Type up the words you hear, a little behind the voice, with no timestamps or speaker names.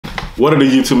What are the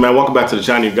YouTube, man? Welcome back to the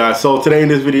channel, you guys. So today in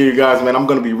this video, you guys, man, I'm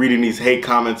going to be reading these hate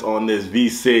comments on this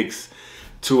V6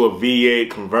 to a V8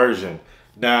 conversion.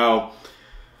 Now,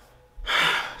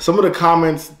 some of the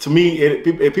comments, to me,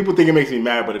 people think it makes me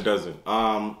mad, but it doesn't.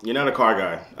 You're not a car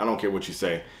guy. I don't care what you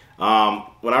say.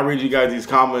 When I read you guys these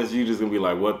comments, you're just going to be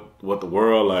like, what the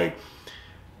world? Like,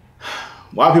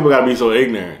 why people got to be so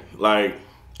ignorant? Like,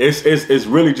 it's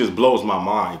really just blows my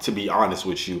mind, to be honest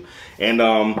with you.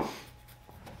 And,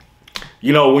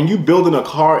 you know, when you building a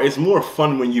car, it's more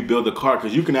fun when you build a car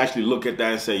because you can actually look at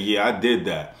that and say, yeah, I did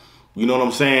that. You know what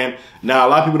I'm saying? Now, a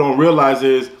lot of people don't realize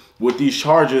is with these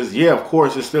chargers, yeah, of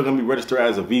course, it's still going to be registered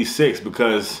as a V6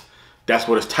 because that's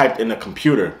what is typed in the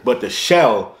computer. But the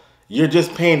shell, you're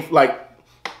just paying, like,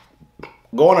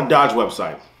 go on a Dodge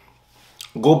website,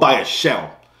 go buy a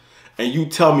shell, and you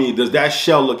tell me, does that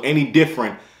shell look any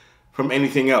different from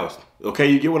anything else? Okay,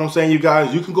 you get what I'm saying, you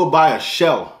guys? You can go buy a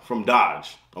shell from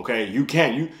Dodge. Okay, you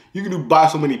can buy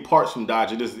so many parts from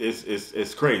Dodge.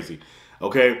 It's crazy.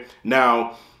 Okay,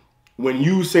 now when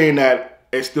you saying that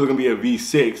it's still gonna be a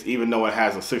V6 even though it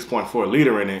has a 6.4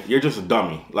 liter in it, you're just a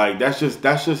dummy. Like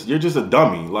you're just a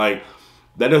dummy. Like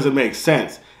that doesn't make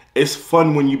sense. It's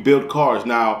fun when you build cars.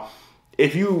 Now,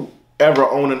 if you ever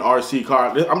own an RC car,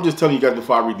 I'm just telling you guys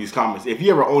before I read these comments. If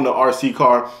you ever own an RC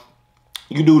car,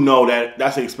 you do know that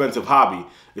that's an expensive hobby,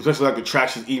 especially like the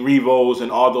Traxxas E-Revos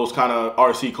and all those kind of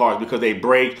RC cars because they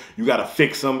break. You got to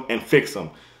fix them and fix them.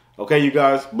 Okay, you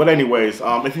guys? But anyways,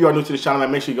 if you are new to this channel,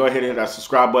 man, make sure you go ahead and hit that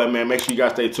subscribe button, man. Make sure you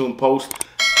guys stay tuned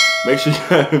Make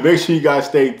sure you guys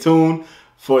stay tuned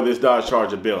for this Dodge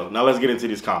Charger build. Now, let's get into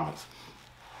these comments.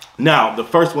 Now, the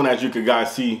first one, as you can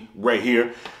guys see right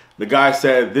here, the guy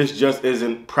said, this just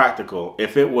isn't practical.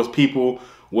 If it was, people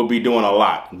would be doing a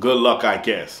lot. Good luck, I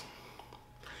guess.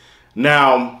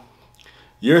 Now,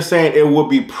 you're saying it would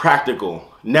be practical.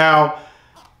 Now,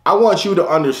 I want you to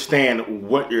understand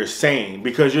what you're saying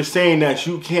because you're saying that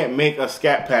you can't make a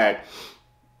Scat Pack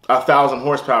 1,000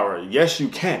 horsepower. Yes, you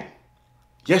can.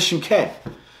 Yes, you can.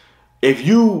 If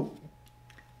you,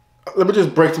 let me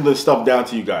just break some of this stuff down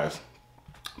to you guys.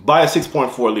 Buy a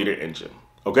 6.4 liter engine,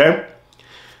 okay?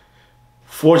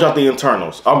 Forge out the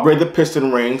internals, upgrade the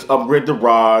piston rings, upgrade the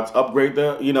rods, upgrade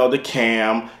the, the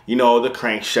cam, the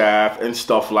crankshaft and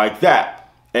stuff like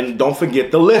that. And don't forget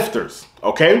the lifters,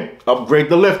 okay? Upgrade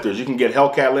the lifters. You can get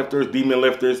Hellcat lifters, Demon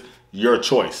lifters, your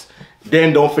choice.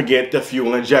 Then don't forget the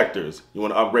fuel injectors. You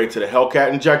want to upgrade to the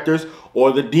Hellcat injectors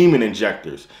or the Demon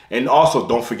injectors. And also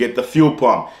don't forget the fuel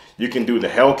pump. You can do the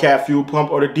Hellcat fuel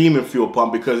pump or the Demon fuel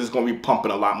pump because it's going to be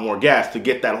pumping a lot more gas. To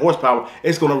get that horsepower,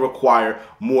 it's going to require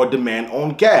more demand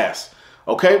on gas.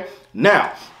 Okay?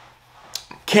 Now,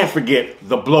 can't forget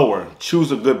the blower.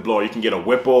 Choose a good blower. You can get a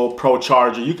Whipple Pro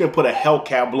Charger. You can put a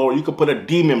Hellcat blower. You can put a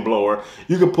Demon blower.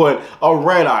 You can put a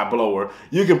Red Eye blower.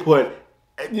 You can put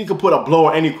a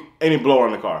blower, any blower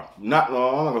in the car. I'm not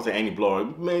gonna say any blower.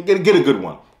 Man, get a good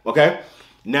one. Okay?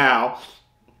 Now,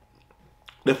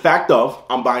 the fact of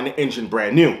I'm buying the engine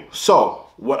brand new. So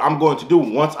what I'm going to do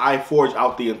once I forge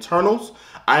out the internals,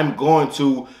 I'm going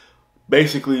to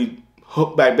basically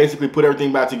put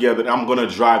everything back together. And I'm going to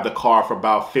drive the car for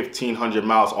about 1,500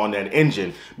 miles on that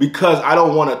engine because I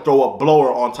don't want to throw a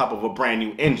blower on top of a brand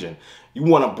new engine. You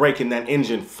want to break in that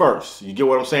engine first. You get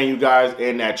what I'm saying, you guys,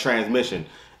 in that transmission.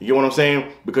 You get what I'm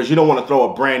saying? Because you don't want to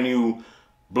throw a brand new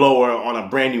blower on a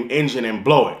brand new engine and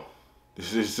blow it.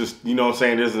 This is just, you know what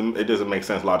I'm saying? It doesn't make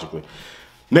sense logically.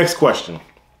 Next question.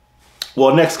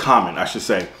 Well, next comment, I should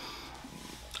say.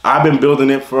 I've been building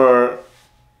it for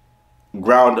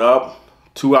ground up.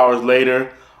 2 hours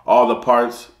later, all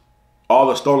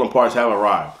the stolen parts have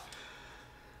arrived.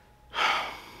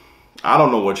 I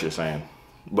don't know what you're saying,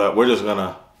 but we're just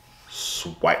gonna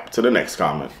swipe to the next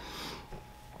comment.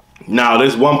 Now,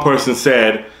 this one person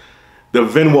said, the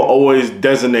VIN will always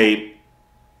designate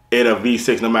it a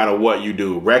V6 no matter what you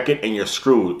do. Wreck it and you're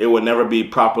screwed. It will never be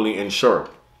properly insured.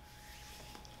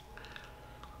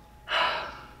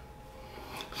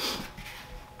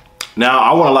 Now,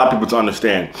 I want a lot of people to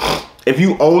understand. If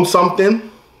you own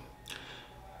something,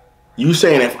 you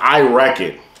saying if I wreck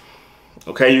it,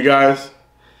 okay, you guys,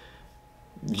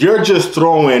 you're just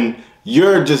feeding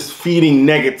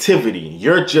negativity.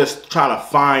 You're just trying to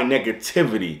find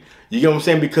negativity. You get what I'm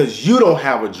saying? Because you don't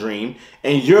have a dream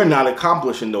and you're not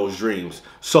accomplishing those dreams.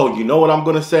 So you know what I'm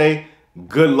going to say?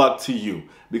 Good luck to you.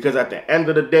 Because at the end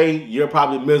of the day, you're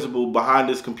probably miserable behind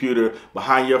this computer,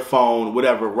 behind your phone,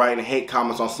 whatever, writing hate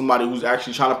comments on somebody who's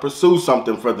actually trying to pursue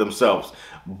something for themselves.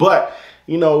 But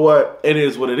you know what? It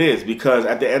is what it is. Because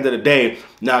at the end of the day,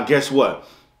 now guess what?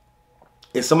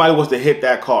 If somebody was to hit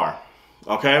that car,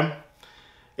 okay,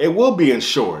 it will be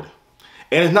insured.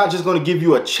 And it's not just going to give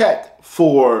you a check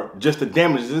for just the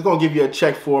damages. It's going to give you a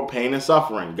check for pain and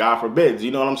suffering. God forbid.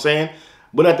 You know what I'm saying?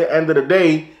 But at the end of the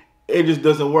day, it just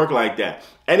doesn't work like that.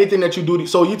 Anything that you do,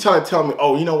 so you tell me,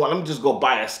 oh, you know what? Let me just go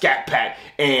buy a scat pack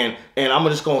and I'm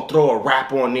just going to throw a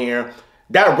wrap on there.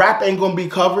 That wrap ain't going to be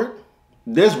covered.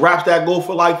 There's wraps that go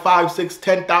for like $5,000,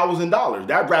 $6,000, $10,000.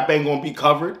 That wrap ain't going to be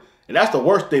covered. And that's the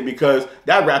worst thing, because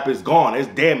that wrap is gone. It's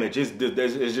damaged.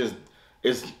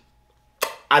 It's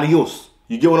adios.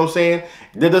 You get what I'm saying?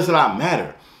 That does not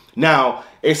matter. Now,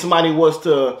 if somebody was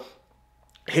to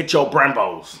hit your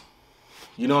Brembos,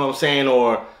 you know what I'm saying?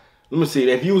 Or let me see.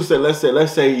 If you said, let's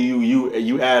say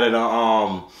you added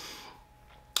a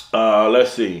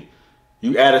let's see,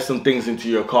 you added some things into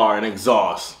your car, an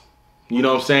exhaust. You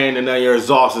know what I'm saying? And then your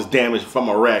exhaust is damaged from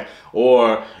a wreck,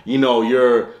 or you know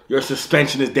your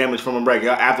suspension is damaged from a wreck.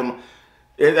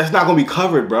 That's not gonna be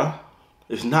covered, bro.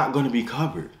 It's not gonna be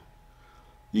covered.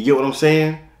 You get what I'm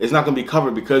saying? It's not gonna be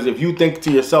covered, because if you think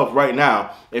to yourself right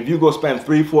now, if you go spend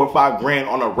 $3, $4, $5 grand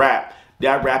on a wrap,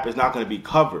 that wrap is not gonna be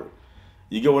covered.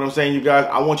 You get what I'm saying, you guys?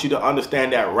 I want you to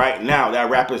understand that right now, that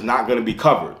wrap is not gonna be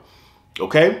covered.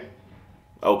 Okay?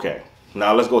 Okay.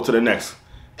 Now let's go to the next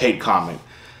hate comment.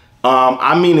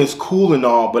 I mean, it's cool and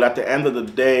all, but at the end of the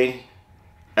day,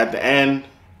 at the end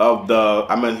of the,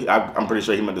 I'm pretty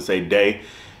sure he meant to say day,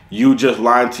 you just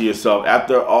lied to yourself.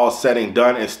 After all said and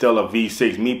done, it's still a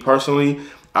V6. Me personally,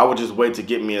 I would just wait to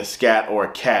get me a scat or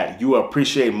a cat. You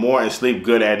appreciate more and sleep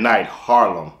good at night.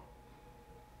 Harlem.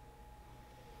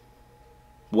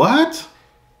 What?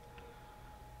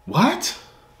 What?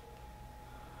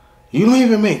 You don't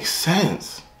even make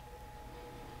sense.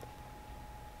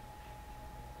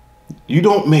 You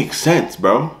don't make sense,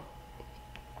 bro.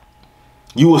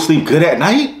 You will sleep good at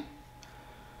night?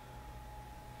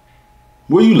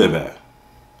 Where you live at?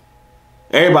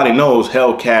 Everybody knows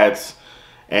Hellcats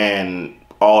and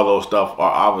all those stuff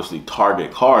are obviously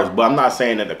target cars, but I'm not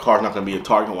saying that the car's not going to be a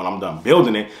target when I'm done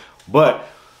building it. But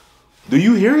do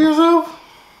you hear yourself?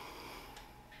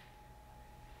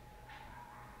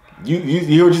 You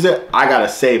hear what you said? I got to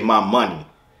save my money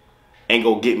and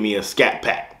go get me a scat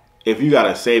pack. If you got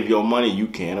to save your money, you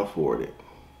can't afford it.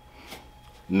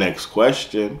 Next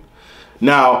question.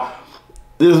 Now,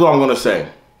 this is what I'm going to say.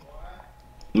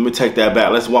 Let me take that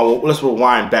back. Let's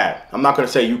rewind back. I'm not going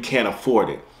to say you can't afford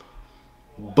it.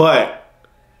 But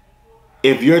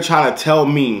if you're trying to tell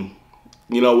me,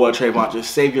 you know what, Trayvon,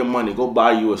 just save your money. Go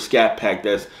buy you a scat pack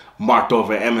that's marked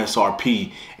over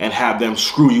MSRP and have them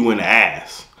screw you in the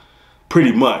ass.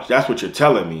 Pretty much. That's what you're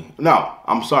telling me. No,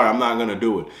 I'm sorry. I'm not going to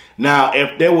do it. Now,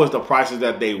 if there was the prices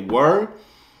that they were,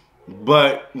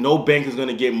 but no bank is going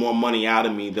to get more money out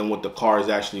of me than what the car is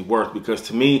actually worth, because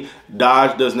to me,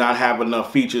 Dodge does not have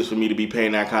enough features for me to be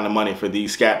paying that kind of money for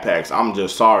these scat packs. I'm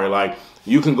just sorry. Like,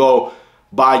 you can go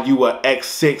buy you a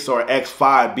X6 or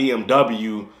X5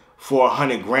 BMW for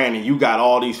 100 grand and you got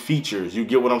all these features. You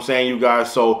get what I'm saying, you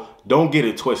guys? So don't get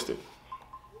it twisted.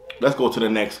 Let's go to the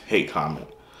next hate comment.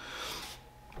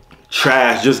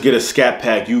 Trash, just get a scat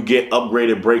pack. You get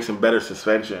upgraded brakes and better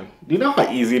suspension. Do you know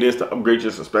how easy it is to upgrade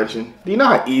your suspension? Do you know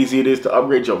how easy it is to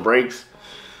upgrade your brakes?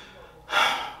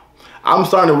 I'm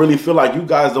starting to really feel like you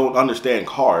guys don't understand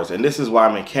cars. And this is why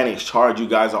mechanics charge you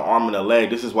guys an arm and a leg.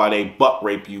 This is why they butt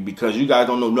rape you, because you guys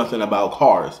don't know nothing about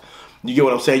cars. You get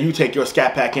what I'm saying? You take your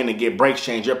scat pack in and get brakes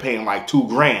changed, you're paying like $2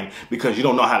 grand because you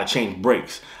don't know how to change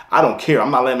brakes. I don't care.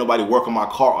 I'm not letting nobody work on my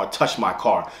car or touch my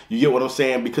car. You get what I'm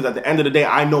saying? Because at the end of the day,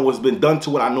 I know what's been done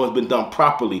to it. I know it's been done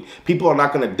properly. People are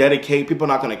not going to dedicate. People are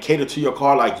not going to cater to your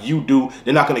car like you do.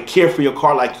 They're not going to care for your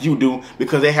car like you do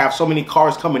because they have so many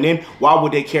cars coming in. Why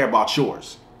would they care about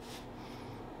yours?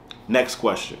 Next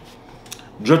question.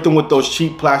 Drifting with those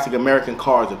cheap plastic American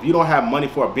cars. If you don't have money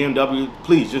for a BMW,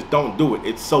 please just don't do it.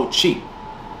 It's so cheap.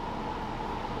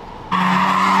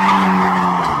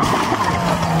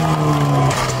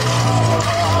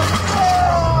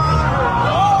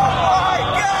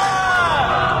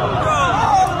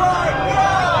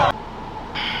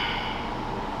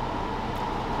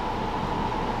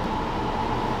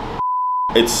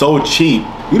 It's so cheap.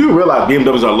 You do realize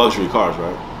BMWs are luxury cars,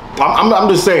 right? I'm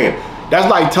just saying. That's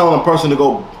like telling a person to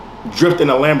go drift in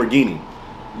a Lamborghini.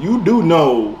 You do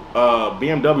know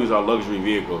BMWs are luxury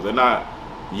vehicles. They're not,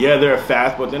 yeah, they're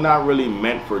fast, but they're not really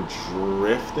meant for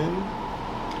drifting.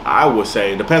 I would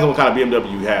say. It depends on what kind of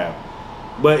BMW you have.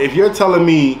 But if you're telling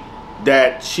me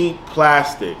that cheap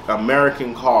plastic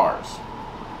American cars,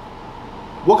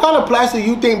 what kind of plastic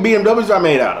you think BMWs are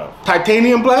made out of?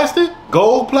 Titanium plastic?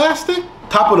 Gold plastic?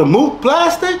 Top of the moot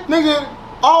plastic? Nigga,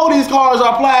 all these cars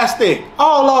are plastic.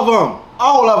 All of them.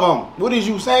 All of them. What is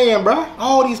you saying, bro?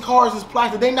 All these cars is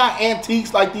plastic. They not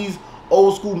antiques like these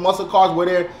old school muscle cars where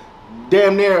they're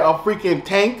damn near a freaking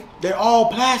tank. They're all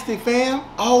plastic, fam.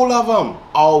 All of them.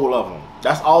 All of them.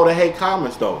 That's all the hate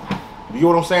comments, though. You know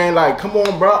what I'm saying? Like, come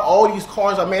on, bro. All these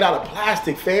cars are made out of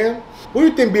plastic, fam. What do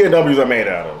you think BMWs are made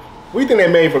out of? What do you think they're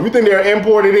made from? You think they're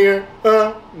imported here?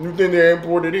 Huh? You think they're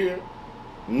imported here?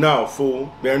 No,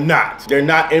 fool. They're not. They're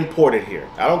not imported here.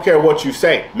 I don't care what you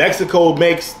say. Mexico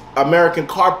makes American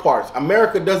car parts.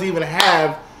 America doesn't even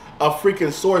have a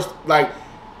freaking source. Like,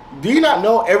 do you not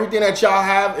know everything that y'all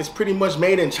have is pretty much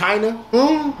made in China?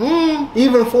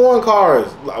 Even foreign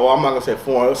cars. Well, I'm not gonna say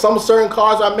foreign. Some certain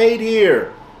cars are made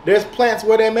here. There's plants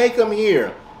where they make them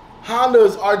here.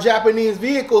 Hondas are Japanese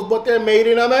vehicles, but they're made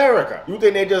in America. You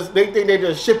think they think they're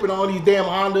just shipping all these damn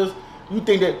Hondas? You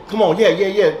think that, come on, yeah.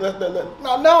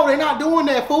 No, they're not doing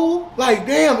that, fool. Like,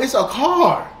 damn, it's a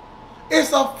car.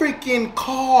 It's a freaking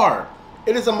car.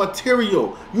 It is a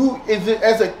material.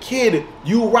 As a kid,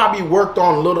 you probably worked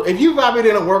on if you probably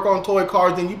didn't work on toy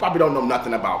cars, then you probably don't know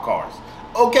nothing about cars.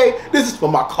 Okay? This is for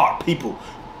my car people.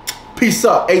 Peace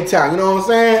up, A-Town, you know what I'm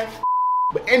saying?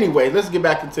 But anyway, let's get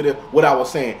back into what I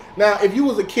was saying. Now, if you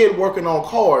was a kid working on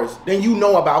cars, then you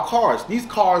know about cars. These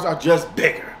cars are just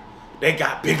bigger. They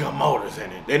got bigger motors in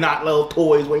it. They're not little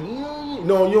toys where you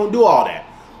don't do all that.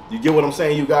 You get what I'm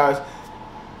saying, you guys?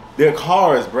 They're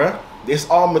cars, bruh. It's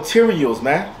all materials,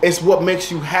 man. It's what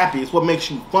makes you happy. It's what makes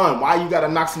you fun. Why you gotta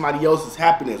knock somebody else's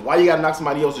happiness? Why you gotta knock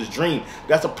somebody else's dream?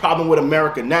 That's a problem with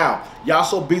America now. Y'all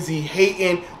so busy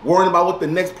hating, worrying about what the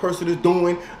next person is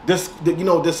doing,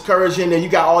 discouraging, and you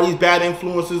got all these bad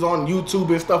influences on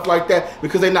YouTube and stuff like that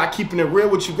because they're not keeping it real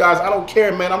with you guys. I don't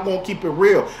care, man. I'm gonna keep it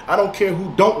real. I don't care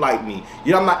who don't like me.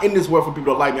 You know, I'm not in this world for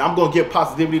people to like me. I'm gonna give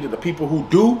positivity to the people who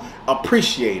do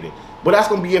appreciate it. But that's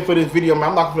going to be it for this video, man.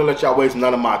 I'm not going to let y'all waste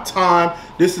none of my time.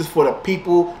 This is for the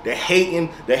people that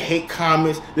hating, that hate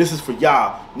comments. This is for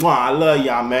y'all. I love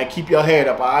y'all, man. Keep your head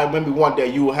up. Maybe one day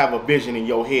you will have a vision in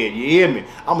your head. You hear me?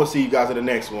 I'm going to see you guys in the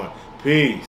next one. Peace.